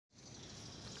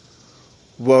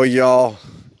Well, y'all,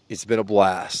 it's been a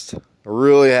blast. It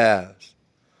really has.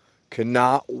 Could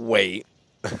not wait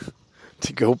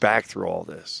to go back through all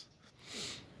this.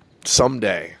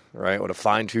 Someday, right, with a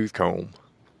fine tooth comb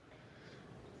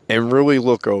and really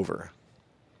look over.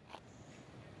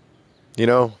 You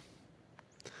know,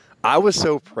 I was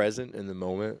so present in the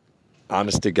moment,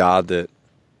 honest to God, that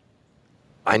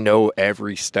I know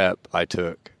every step I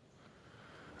took.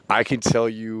 I can tell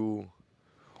you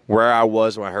where I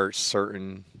was when I heard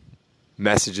certain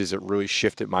messages that really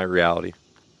shifted my reality.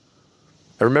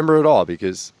 I remember it all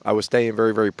because I was staying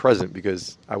very, very present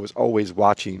because I was always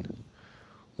watching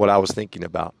what I was thinking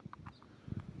about.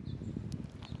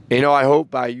 You know, I hope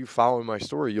by you following my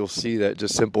story, you'll see that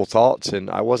just simple thoughts, and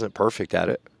I wasn't perfect at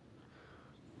it.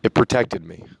 It protected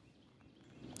me.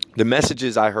 The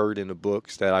messages I heard in the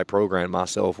books that I programmed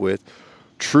myself with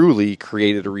truly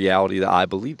created a reality that I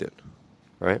believed in,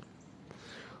 right?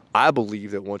 I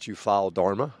believe that once you follow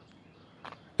Dharma,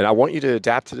 and I want you to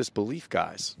adapt to this belief,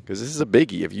 guys, because this is a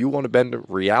biggie. If you want to bend to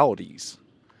realities,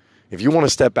 if you want to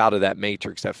step out of that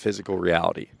matrix, that physical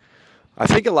reality, I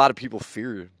think a lot of people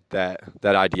fear that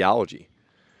ideology.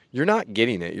 You're not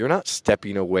getting it. You're not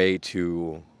stepping away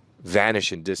to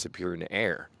vanish and disappear in the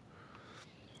air.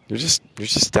 You're just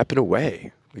stepping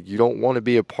away. Like, you don't want to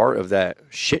be a part of that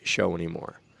shit show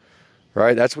anymore,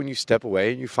 right? That's when you step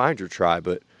away and you find your tribe.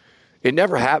 But it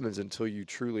never happens until you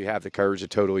truly have the courage to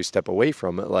totally step away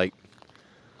from it. Like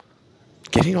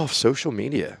getting off social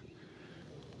media.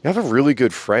 You have a really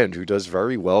good friend who does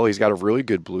very well. He's got a really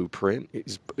good blueprint.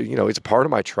 He's a part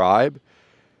of my tribe.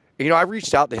 And, I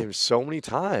reached out to him so many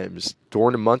times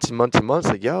during the months and months and months.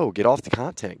 Like, yo, get off the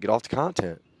content. Get off the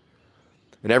content.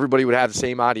 And everybody would have the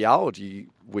same ideology,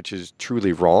 which is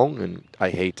truly wrong. And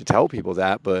I hate to tell people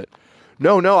that, but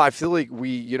no, I feel like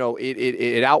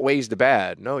it outweighs the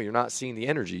bad. No, you're not seeing the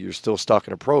energy. You're still stuck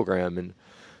in a program. And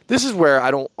this is where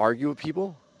I don't argue with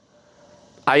people.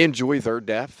 I enjoy their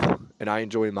depth, and I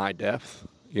enjoy my depth.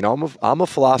 I'm a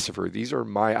philosopher. These are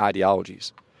my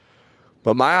ideologies.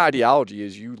 But my ideology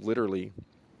is you literally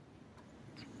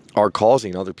are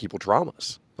causing other people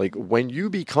traumas. Like when you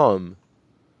become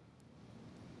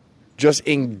just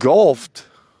engulfed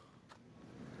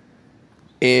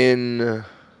in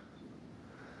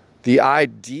the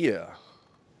idea,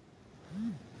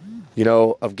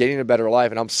 of getting a better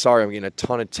life. And I'm sorry, I'm getting a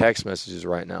ton of text messages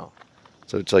right now.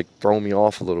 So it's like throwing me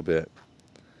off a little bit.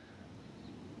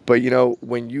 But,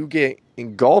 when you get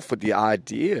engulfed with the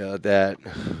idea that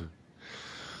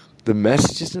the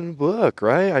messages in the book,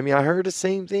 right? I mean, I heard the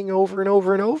same thing over and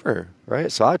over and over,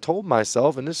 right? So I told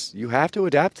myself, and you have to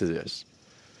adapt to this.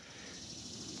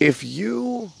 If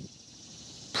you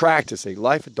practice a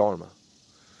life of Dharma,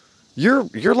 you're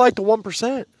like the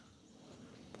 1%.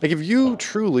 Like if you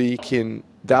truly can,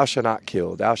 thou shalt not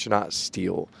kill, thou shalt not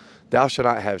steal, thou shalt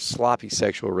not have sloppy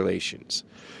sexual relations.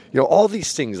 All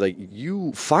these things, like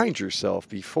you find yourself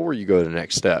before you go to the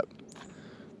next step,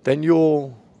 then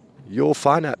you'll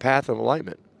find that path of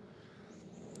enlightenment.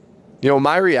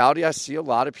 My reality, I see a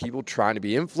lot of people trying to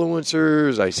be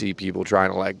influencers. I see people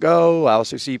trying to let go. I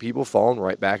also see people falling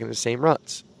right back in the same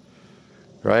ruts.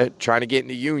 Right? Trying to get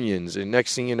into unions, and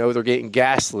next thing you know, they're getting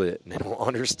gaslit, and they don't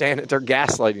understand that they're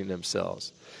gaslighting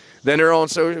themselves. Then they're on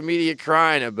social media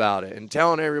crying about it and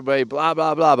telling everybody blah,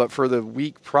 blah, blah. But for the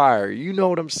week prior, you know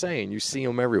what I'm saying. You see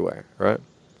them everywhere, right?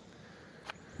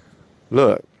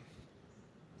 Look.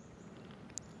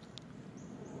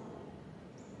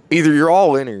 Either you're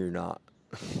all in or you're not.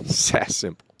 It's that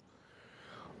simple.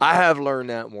 I have learned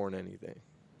that more than anything.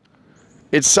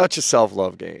 It's such a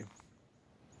self-love game.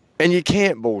 And you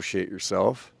can't bullshit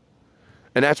yourself.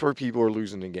 And that's where people are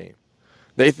losing the game.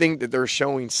 They think that they're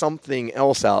showing something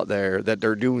else out there, that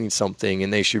they're doing something,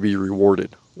 and they should be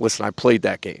rewarded. Listen, I played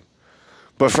that game.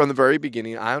 But from the very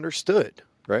beginning, I understood,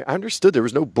 right? I understood there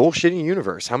was no bullshitting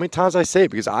universe. How many times I say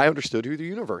it? Because I understood who the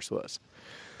universe was.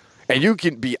 And you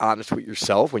can be honest with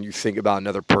yourself when you think about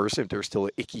another person, if there's still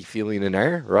an icky feeling in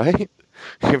there, right?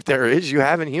 If there is, you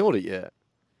haven't healed it yet.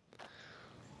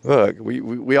 Look,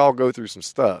 we all go through some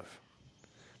stuff.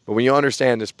 But when you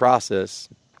understand this process,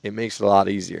 it makes it a lot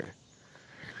easier.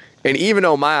 And even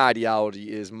though my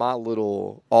ideology is my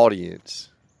little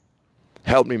audience,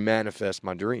 helped me manifest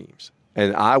my dreams.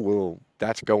 And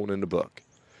that's going in the book.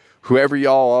 Whoever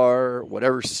y'all are,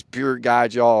 whatever spirit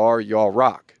guide y'all are, y'all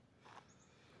rock.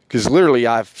 Because literally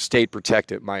I've stayed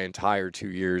protected my entire 2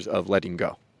 years of letting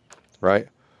go, right?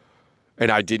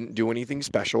 And I didn't do anything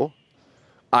special.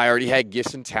 I already had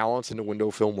gifts and talents in the window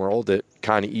film world that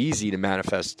kind of easy to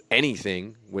manifest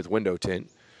anything with window tint.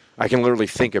 I can literally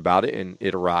think about it and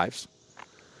it arrives.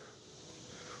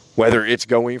 Whether it's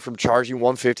going from charging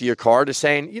 $150 a car to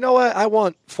saying, you know what, I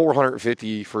want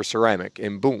 $450 for ceramic,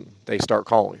 and boom, they start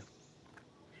calling.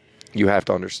 You have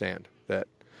to understand that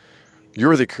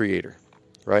you're the creator,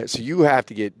 right? So you have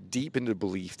to get deep into the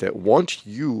belief that once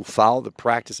you follow the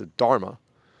practice of Dharma,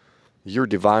 you're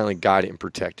divinely guided and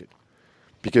protected.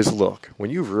 Because look, when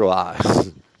you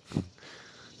realize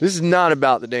this is not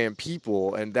about the damn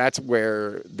people, and that's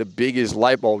where the biggest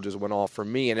light bulb just went off for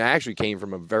me. And it actually came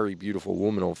from a very beautiful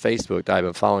woman on Facebook that I've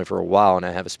been following for a while and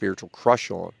I have a spiritual crush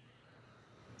on.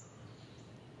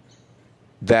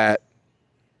 That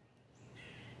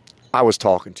I was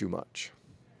talking too much.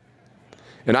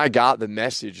 And I got the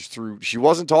message through, she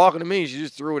wasn't talking to me, she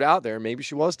just threw it out there. Maybe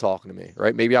she was talking to me,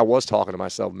 right? Maybe I was talking to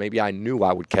myself. Maybe I knew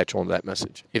I would catch on to that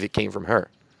message if it came from her.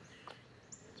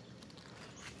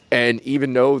 And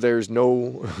even though there's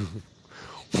no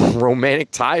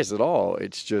romantic ties at all,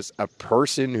 it's just a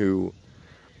person who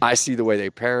I see the way they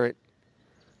parent,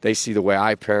 they see the way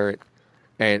I parent,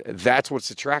 and that's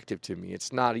what's attractive to me.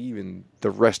 It's not even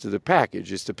the rest of the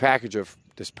package. It's the package of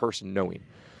this person knowing.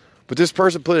 But this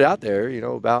person put it out there, you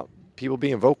know, about people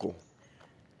being vocal.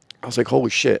 I was like, holy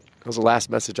shit, that was the last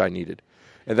message I needed.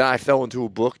 And then I fell into a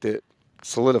book that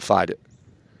solidified it.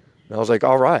 And I was like,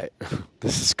 all right,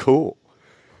 this is cool.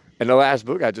 And the last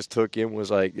book I just took in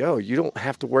was like, yo, you don't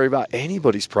have to worry about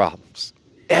anybody's problems,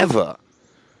 ever.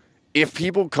 If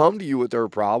people come to you with their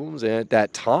problems and at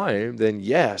that time, then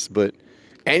yes, but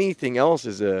anything else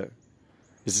is a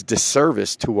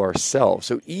disservice to ourselves.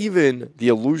 So even the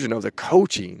illusion of the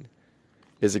coaching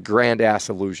is a grand-ass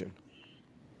illusion,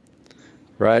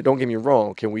 right? Don't get me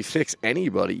wrong. Can we fix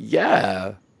anybody?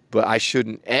 Yeah, but I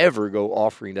shouldn't ever go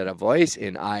offering that advice,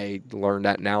 and I learned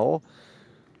that now.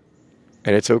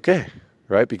 And it's okay,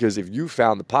 right? Because if you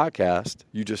found the podcast,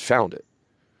 you just found it.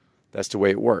 That's the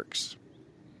way it works.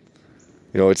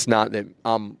 You know, it's not that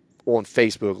I'm on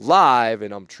Facebook Live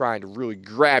and I'm trying to really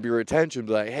grab your attention,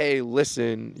 be like, hey,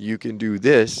 listen, you can do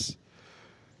this.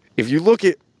 If you look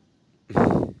at,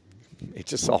 it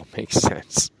just all makes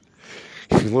sense.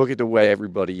 If you look at the way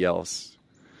everybody else,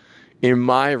 in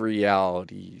my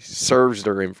reality, serves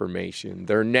their information,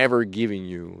 they're never giving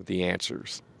you the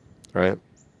answers, right?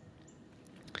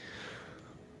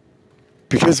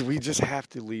 Because we just have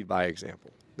to lead by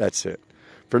example. That's it.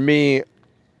 For me,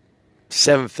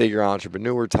 7-figure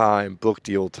entrepreneur time, book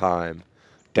deal time,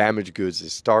 Damaged Goods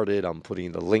has started. I'm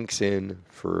putting the links in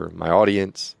for my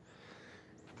audience.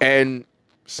 And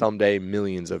someday,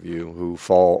 millions of you who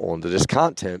fall onto this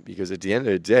content, because at the end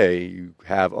of the day, you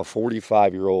have a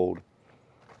 45-year-old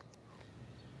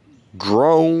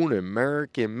grown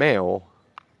American male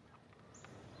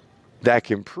that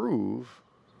can prove,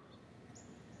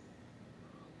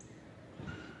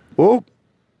 whoa,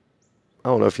 I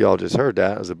don't know if y'all just heard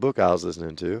that. It was a book I was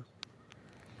listening to.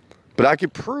 But I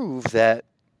could prove that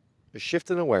a shift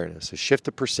in awareness, a shift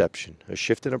in perception, a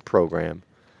shift in a program,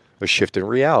 a shift in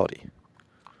reality.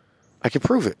 I could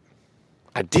prove it.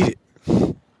 I did it.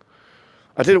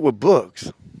 I did it with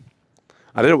books.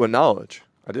 I did it with knowledge.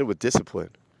 I did it with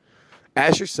discipline.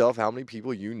 Ask yourself how many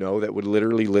people you know that would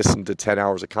literally listen to 10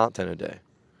 hours of content a day.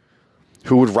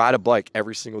 Who would ride a bike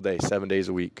every single day, 7 days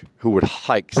a week. Who would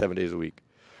hike 7 days a week.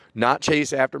 Not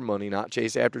chase after money, not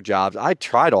chase after jobs. I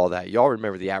tried all that. Y'all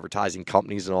remember the advertising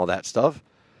companies and all that stuff?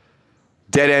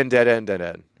 Dead end, dead end, dead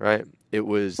end, right? It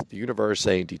was the universe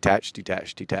saying detach,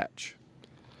 detach, detach,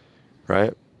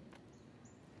 right?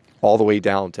 All the way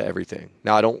down to everything.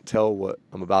 Now, I don't tell what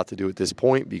I'm about to do at this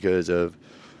point because of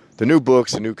the new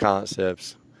books, the new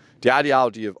concepts, the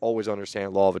ideology of always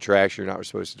understand law of attraction. You're not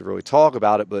supposed to really talk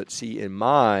about it, but see, in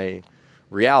my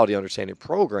reality understanding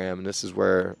program, and this is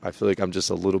where I feel like I'm just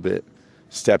a little bit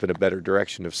step in a better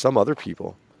direction of some other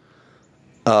people.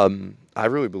 I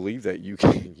really believe that you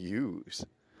can use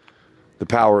the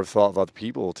power of thought of other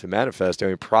people to manifest. The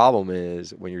only problem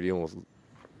is when you're dealing with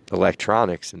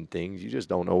electronics and things, you just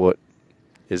don't know what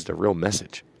is the real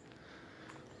message.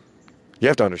 You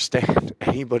have to understand,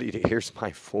 anybody that hears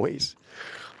my voice,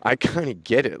 I kind of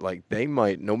get it. Like, they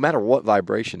might, no matter what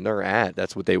vibration they're at,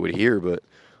 that's what they would hear, but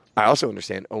I also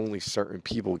understand only certain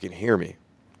people can hear me.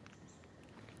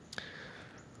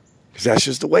 Because that's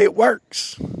just the way it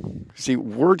works. See,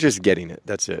 we're just getting it.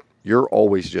 That's it. You're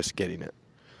always just getting it.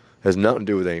 It has nothing to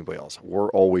do with anybody else. We're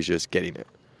always just getting it.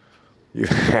 You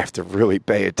have to really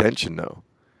pay attention, though.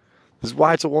 This is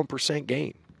why it's a 1%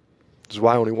 gain. This is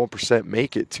why only 1%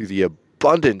 make it to the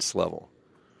abundance level.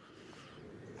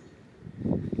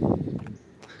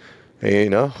 And, you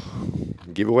know,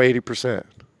 give away 80%.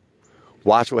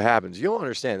 Watch what happens. You don't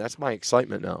understand. That's my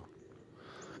excitement now.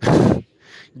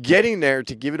 Getting there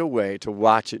to give it away, to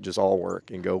watch it just all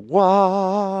work and go,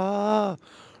 wow,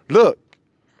 look,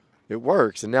 it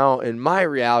works. And now in my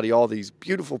reality, all these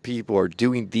beautiful people are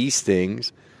doing these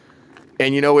things.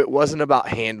 And, it wasn't about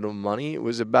handing them money. It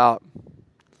was about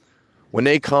when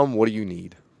they come, what do you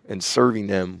need? And serving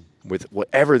them with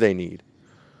whatever they need.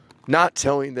 Not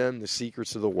telling them the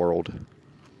secrets of the world,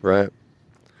 right?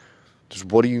 Just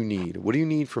what do you need? What do you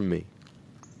need from me?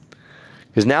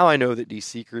 Because now I know that these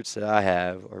secrets that I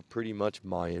have are pretty much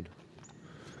mine.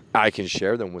 I can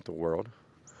share them with the world,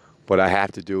 but I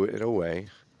have to do it in a way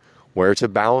where it's a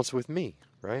balance with me,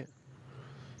 right?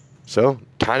 So,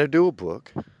 kind of do a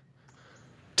book.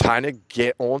 Kind of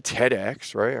get on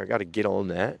TEDx, right? I got to get on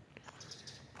that.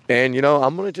 And,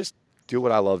 I'm going to just do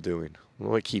what I love doing. I'm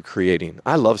going to keep creating.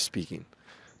 I love speaking.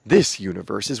 This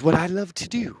universe is what I love to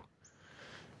do.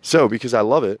 So, because I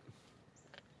love it,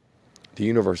 the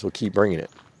universe will keep bringing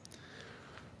it.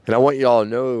 And I want y'all to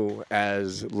know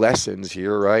as lessons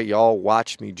here, right? Y'all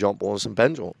watch me jump on some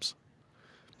pendulums.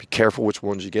 Be careful which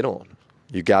ones you get on.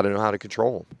 You got to know how to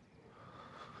control them.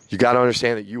 You got to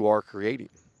understand that you are creating.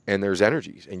 And there's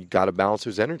energies. And you got to balance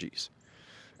those energies.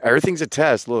 Everything's a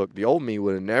test. Look, the old me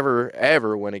would have never,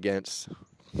 ever went against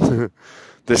the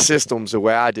systems the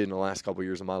way I did in the last couple of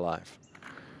years of my life.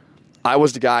 I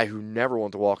was the guy who never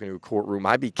wanted to walk into a courtroom.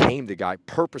 I became the guy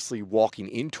purposely walking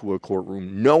into a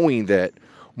courtroom knowing that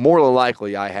more than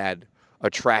likely I had a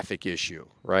traffic issue,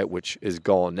 right, which is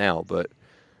gone now. But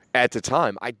at the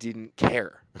time, I didn't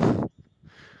care.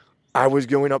 I was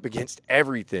going up against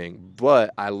everything,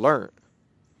 but I learned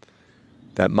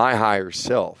that my higher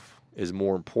self is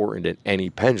more important than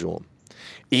any pendulum.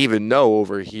 Even though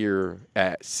over here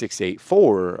at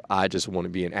 684, I just want to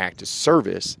be an act of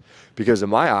service because of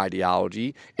my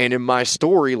ideology. And in my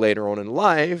story later on in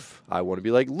life, I want to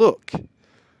be like, look,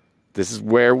 this is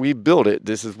where we built it.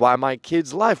 This is why my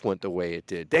kid's life went the way it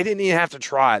did. They didn't even have to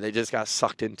try. They just got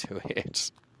sucked into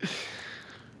it.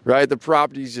 Right? The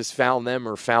properties just found them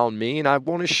or found me. And I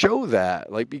want to show that,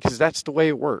 because that's the way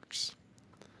it works.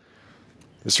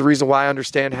 It's the reason why I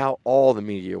understand how all the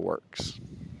media works.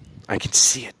 I can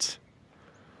see it.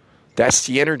 That's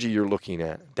the energy you're looking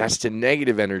at. That's the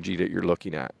negative energy that you're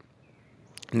looking at.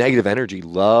 Negative energy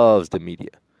loves the media.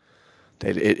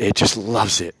 It just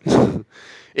loves it.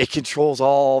 It controls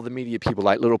all the media people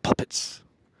like little puppets.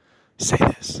 Say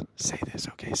this,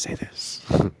 okay, say this.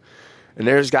 And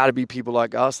there's got to be people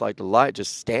like us, like the light,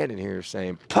 just standing here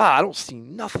saying, I don't see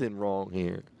nothing wrong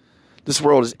here. This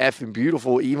world is effing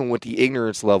beautiful, even with the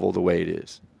ignorance level the way it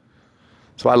is.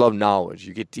 So I love knowledge.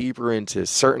 You get deeper into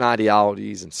certain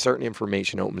ideologies and certain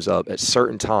information opens up at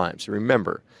certain times.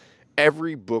 Remember,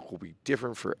 every book will be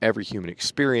different for every human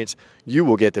experience. You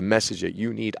will get the message that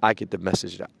you need. I get the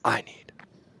message that I need.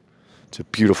 It's a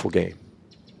beautiful game.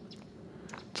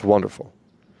 It's wonderful.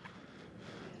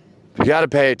 You got to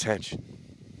pay attention.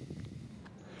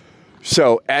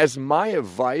 So as my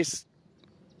advice,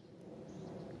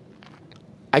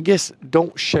 I guess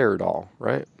don't share it all,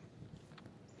 right?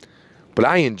 But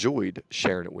I enjoyed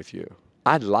sharing it with you.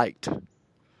 I liked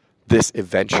this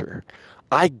adventure.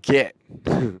 I get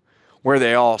where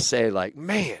they all say,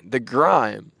 man, the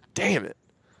grime, damn it.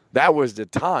 That was the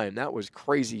time. That was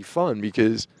crazy fun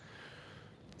because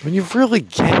when you really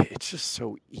get it, it's just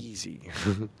so easy.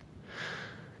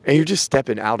 And you're just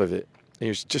stepping out of it. And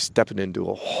you're just stepping into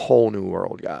a whole new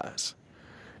world, guys.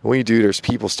 And when you do, there's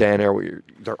people standing there with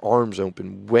their arms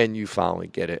open when you finally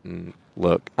get it. And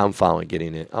look, I'm finally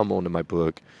getting it. I'm on to my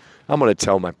book. I'm going to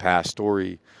tell my past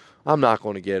story. I'm not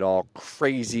going to get all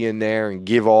crazy in there and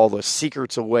give all the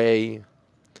secrets away.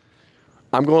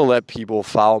 I'm going to let people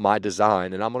follow my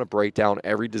design, and I'm going to break down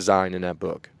every design in that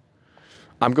book.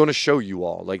 I'm going to show you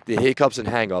all, the hiccups and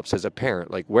hang-ups as a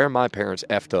parent, where my parents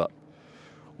effed up,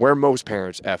 where most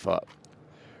parents F up,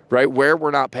 right? Where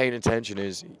we're not paying attention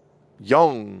is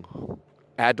young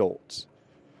adults.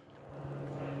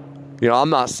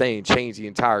 I'm not saying change the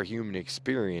entire human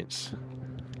experience.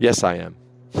 Yes, I am.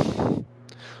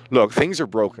 Look, things are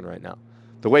broken right now.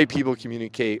 The way people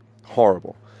communicate,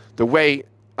 horrible. The way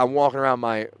I'm walking around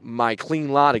my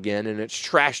clean lot again and it's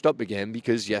trashed up again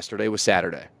because yesterday was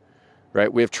Saturday,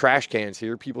 right? We have trash cans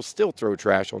here. People still throw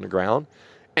trash on the ground.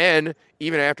 And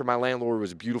even after my landlord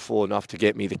was beautiful enough to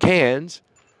get me the cans,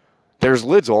 there's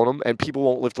lids on them and people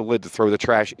won't lift the lid to throw the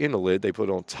trash in the lid. They put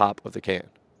it on top of the can.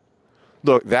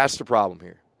 Look, that's the problem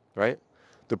here, right?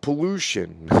 The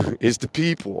pollution is the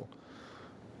people.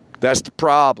 That's the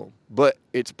problem. But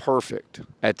it's perfect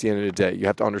at the end of the day. You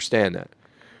have to understand that.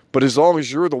 But as long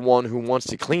as you're the one who wants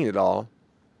to clean it all,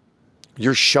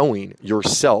 you're showing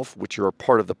yourself, which you're a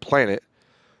part of the planet,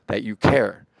 that you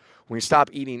care. When you stop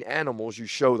eating animals, you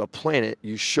show the planet,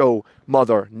 you show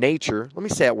Mother Nature. Let me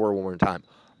say that word one more time.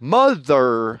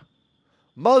 Mother.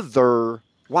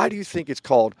 Why do you think it's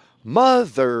called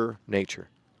Mother Nature?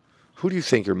 Who do you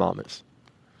think your mom is?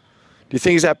 Do you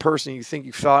think it's that person you think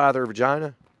you fell out of their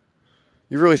vagina?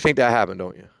 You really think that happened,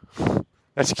 don't you?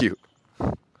 That's cute.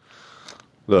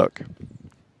 Look,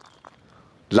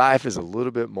 life is a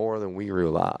little bit more than we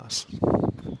realize.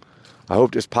 I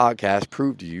hope this podcast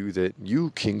proved to you that you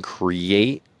can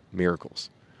create miracles.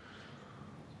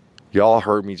 Y'all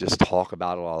heard me just talk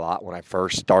about it a lot when I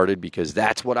first started because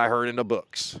that's what I heard in the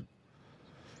books.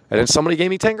 And then somebody gave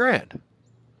me 10 grand.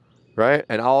 Right?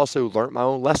 And I also learned my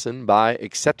own lesson by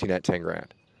accepting that 10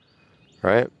 grand.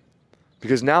 Right?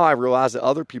 Because now I realize that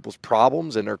other people's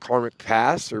problems and their karmic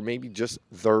past are maybe just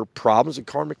their problems and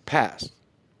karmic past.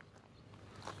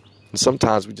 And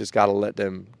sometimes we just got to let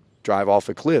them drive off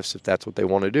the cliffs if that's what they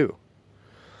want to do.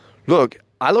 Look,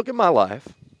 I look at my life.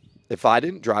 If I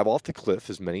didn't drive off the cliff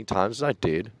as many times as I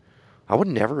did, I would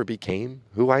never have became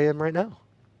who I am right now.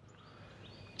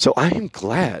 So I am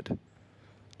glad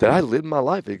that I lived my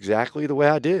life exactly the way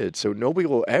I did. So nobody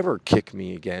will ever kick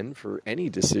me again for any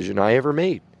decision I ever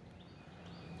made.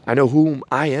 I know whom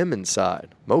I am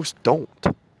inside. Most don't.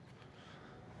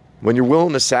 When you're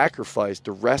willing to sacrifice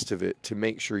the rest of it to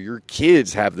make sure your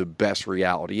kids have the best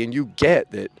reality, and you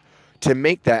get that to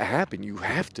make that happen, you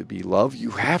have to be loved.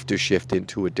 You have to shift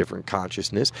into a different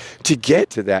consciousness to get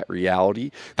to that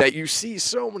reality that you see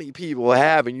so many people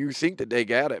have, and you think that they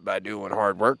got it by doing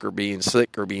hard work or being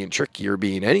slick or being tricky or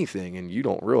being anything, and you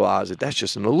don't realize that that's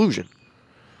just an illusion.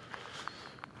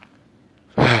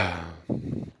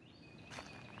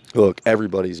 Look,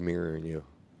 everybody's mirroring you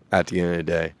at the end of the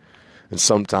day, and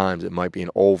sometimes it might be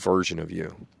an old version of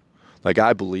you. Like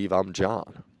I believe I'm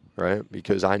John. Right?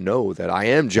 Because I know that I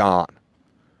am John.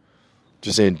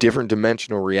 Just in a different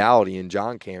dimensional reality, and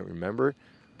John can't remember.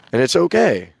 And it's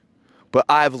okay. But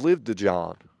I've lived the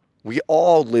John. We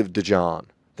all lived the John.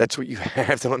 That's what you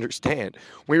have to understand.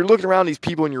 When you're looking around these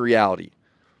people in your reality,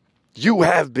 you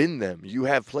have been them. You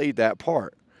have played that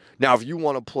part. Now, if you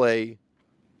want to play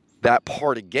that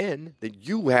part again, then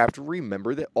you have to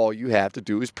remember that all you have to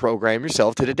do is program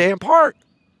yourself to the damn part.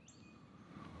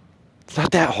 It's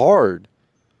not that hard.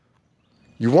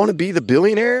 You want to be the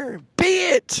billionaire? Be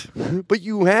it! But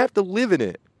you have to live in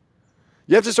it.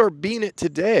 You have to start being it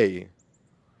today.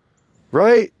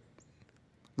 Right?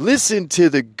 Listen to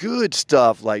the good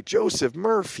stuff like Joseph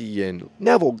Murphy and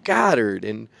Neville Goddard.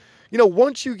 And,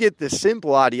 once you get the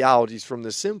simple ideologies from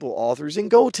the simple authors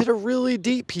and go to the really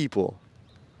deep people.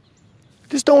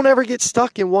 Just don't ever get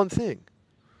stuck in one thing.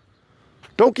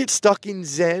 Don't get stuck in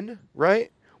Zen,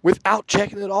 right? Without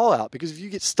checking it all out. Because if you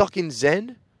get stuck in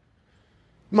Zen,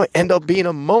 you might end up being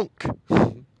a monk.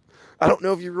 I don't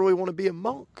know if you really want to be a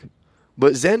monk.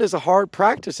 But Zen is a hard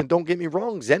practice. And don't get me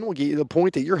wrong, Zen will get you to the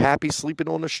point that you're happy sleeping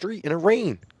on the street in the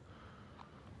rain.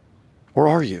 Or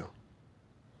are you?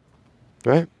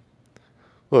 Right?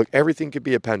 Look, everything could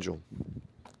be a pendulum.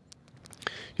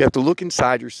 You have to look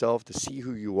inside yourself to see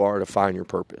who you are to find your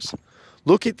purpose.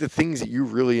 Look at the things that you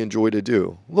really enjoy to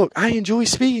do. Look, I enjoy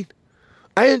speed.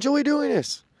 I enjoy doing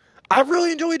this. I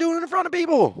really enjoy doing it in front of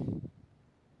people.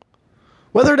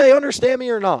 Whether they understand me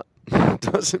or not,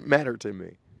 doesn't matter to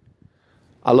me.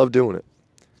 I love doing it.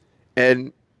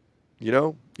 And,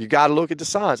 you got to look at the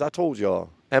signs. I told y'all,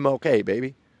 MLK,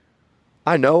 baby.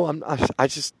 I know,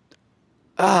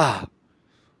 I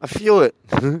feel it.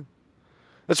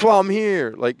 That's why I'm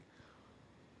here. Like,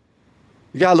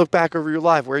 you got to look back over your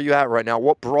life. Where are you at right now?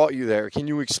 What brought you there? Can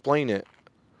you explain it?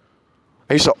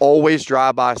 I used to always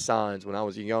drive by signs when I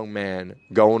was a young man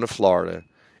going to Florida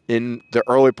in the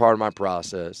early part of my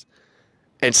process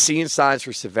and seeing signs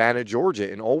for Savannah,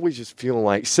 Georgia, and always just feeling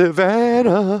like,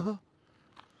 Savannah.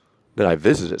 Then I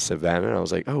visited Savannah, and I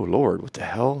was like, oh, Lord, what the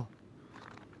hell?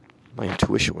 My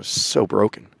intuition was so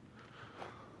broken.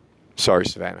 Sorry,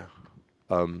 Savannah.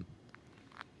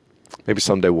 Maybe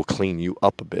someday we'll clean you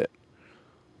up a bit.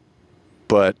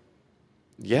 But,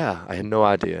 yeah, I had no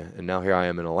idea. And now here I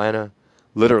am in Atlanta,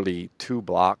 literally 2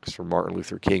 blocks from Martin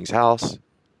Luther King's house.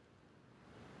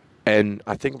 And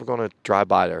I think we're going to drive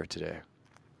by there today.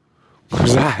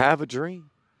 Because I have a dream.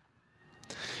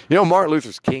 Martin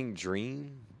Luther King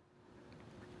dream,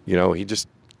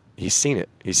 he's seen it.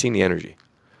 He's seen the energy.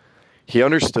 He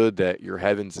understood that your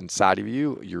heaven's inside of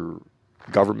you, your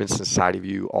government's inside of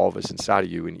you, all of us inside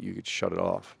of you, and you could shut it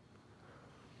off.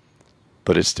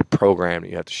 But it's the program that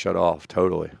you have to shut off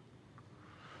totally.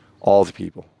 All the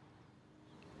people.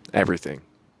 Everything.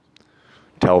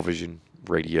 Television,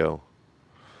 radio.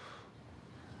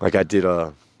 Like I did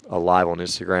a a live on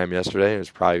Instagram yesterday. It was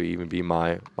probably even be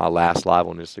my last live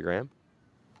on Instagram.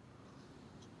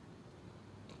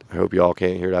 I hope y'all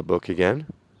can't hear that book again.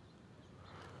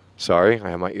 Sorry, I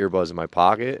have my earbuds in my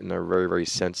pocket, and they're very, very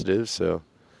sensitive, so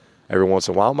every once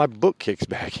in a while my book kicks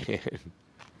back in.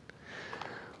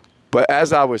 But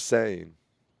as I was saying,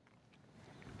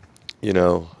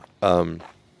 totally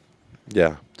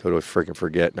freaking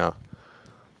forget now.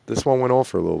 This one went on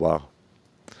for a little while.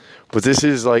 But this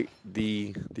is like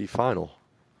the final.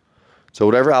 So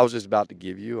whatever I was just about to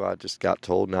give you, I just got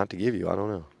told not to give you. I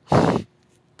don't know.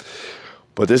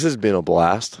 But this has been a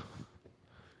blast.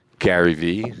 Gary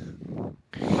V,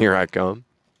 here I come.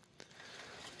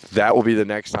 That will be the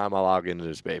next time I log into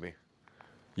this baby.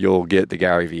 You'll get the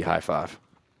Gary V high five.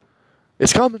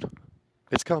 It's coming.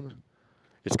 It's coming.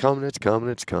 It's coming. It's coming.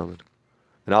 It's coming.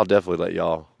 And I'll definitely let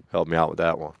y'all help me out with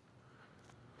that one.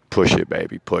 Push it,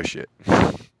 baby. Push it.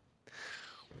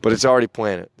 But it's already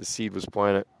planted. The seed was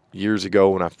planted years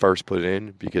ago when I first put it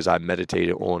in because I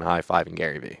meditated on high-fiving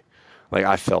Gary V. Like,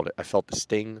 I felt it. I felt the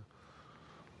sting.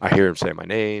 I hear him say my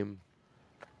name.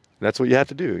 And that's what you have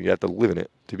to do. You have to live in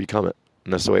it to become it.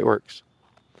 And that's the way it works.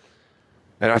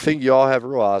 And I think y'all have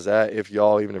realized that if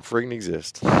y'all even freaking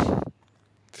exist.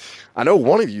 I know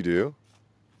one of you do.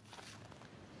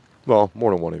 Well,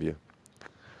 more than one of you.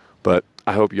 But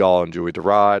I hope y'all enjoyed the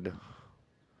ride.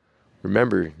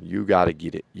 Remember, you got to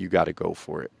get it. You got to go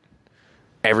for it.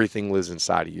 Everything lives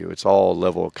inside of you. It's all a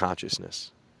level of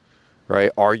consciousness.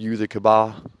 Right? Are you the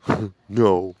Kaaba?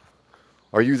 No.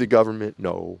 Are you the government?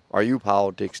 No. Are you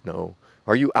politics? No.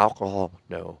 Are you alcohol?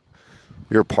 No.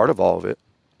 You're a part of all of it.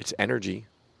 It's energy.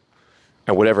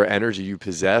 And whatever energy you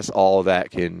possess, all of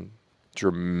that can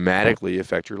dramatically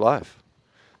affect your life.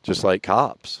 Just like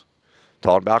cops.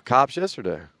 Talked about cops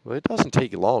yesterday. Well, it doesn't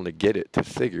take you long to get it, to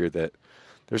figure that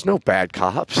there's no bad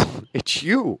cops. It's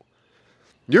you.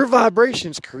 Your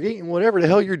vibration's creating whatever the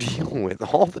hell you're dealing with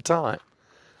all the time.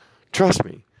 Trust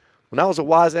me. When I was a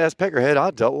wise-ass peckerhead,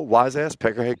 I dealt with wise-ass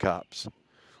peckerhead cops.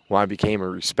 When I became a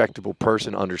respectable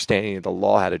person, understanding that the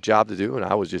law had a job to do and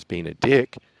I was just being a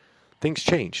dick, things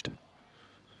changed.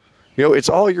 It's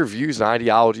all your views and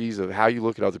ideologies of how you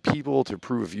look at other people to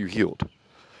prove if you healed.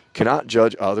 Cannot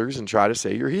judge others and try to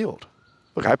say you're healed.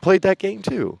 Look, I played that game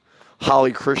too.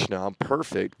 Hare Krishna, I'm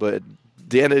perfect, but at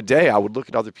the end of the day, I would look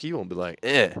at other people and be like,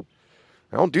 I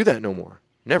don't do that no more.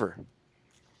 Never.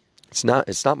 It's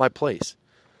not my place.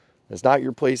 It's not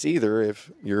your place either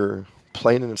if you're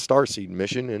playing in a Starseed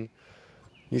mission and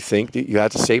you think that you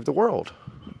have to save the world.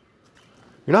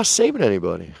 You're not saving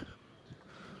anybody.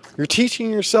 You're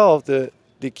teaching yourself that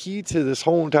the key to this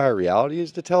whole entire reality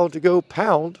is to tell it to go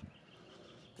pound,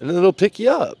 and then it'll pick you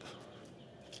up.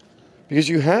 Because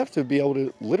you have to be able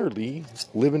to literally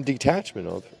live in detachment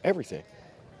of everything.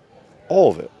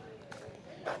 All of it.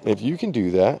 If you can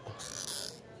do that,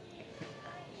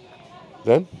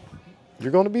 then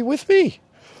you're going to be with me.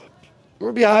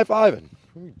 We're going to be high-fiving.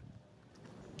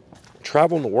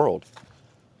 Traveling the world.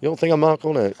 You don't think I'm not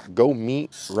going to go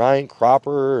meet Ryan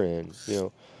Cropper and,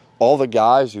 all the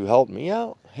guys who helped me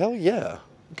out? Hell yeah. I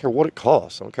don't care what it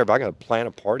costs. I don't care if I got to plan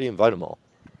a party, invite them all.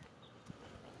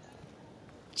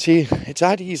 See, it's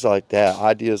ideas like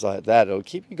that that'll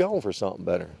keep you going for something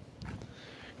better.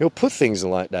 Put things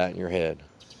like that in your head.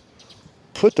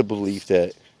 Put the belief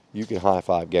that you can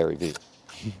high-five Gary V.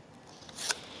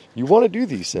 You want to do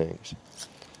these things.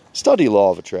 Study law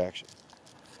of attraction.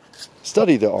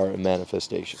 Study the art of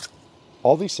manifestation.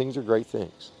 All these things are great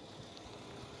things.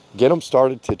 Get them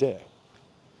started today.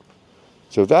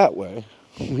 So that way,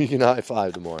 we can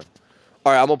high-five tomorrow.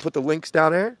 All right, I'm going to put the links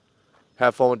down there.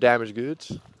 Have fun with Damaged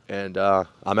Goods. And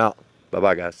I'm out.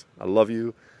 Bye-bye, guys. I love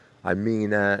you. I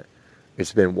mean that.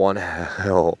 It's been one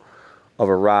hell of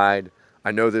a ride.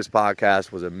 I know this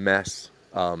podcast was a mess.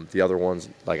 The other ones,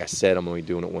 like I said, I'm only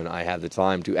doing it when I have the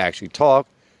time to actually talk.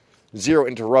 0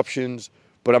 interruptions.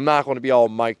 But I'm not going to be all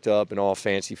mic'd up and all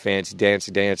fancy,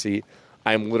 dancy.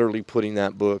 I'm literally putting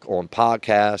that book on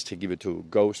podcast to give it to a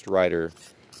ghostwriter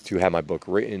to have my book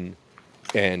written.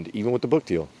 And even with the book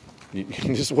deal.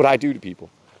 This is what I do to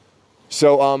people.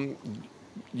 So,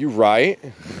 you write.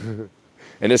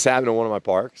 And this happened in one of my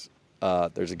parks.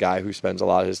 There's a guy who spends a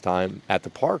lot of his time at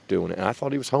the park doing it. And I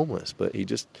thought he was homeless. But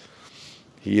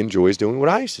he enjoys doing what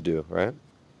I used to do, right?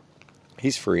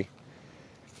 He's free.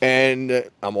 And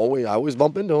I always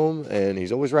bump into him, and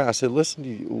he's always right. I said,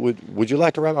 listen, would you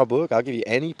like to write my book? I'll give you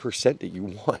any percent that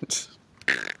you want.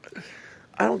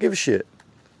 I don't give a shit.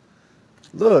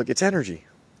 Look, it's energy.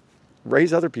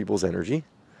 Raise other people's energy.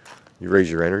 You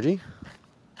raise your energy.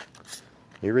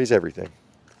 You raise everything.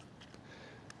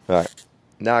 All right.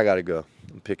 Now I got to go.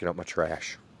 I'm picking up my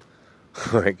trash.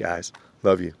 All right, guys.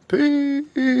 Love you.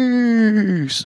 Peace.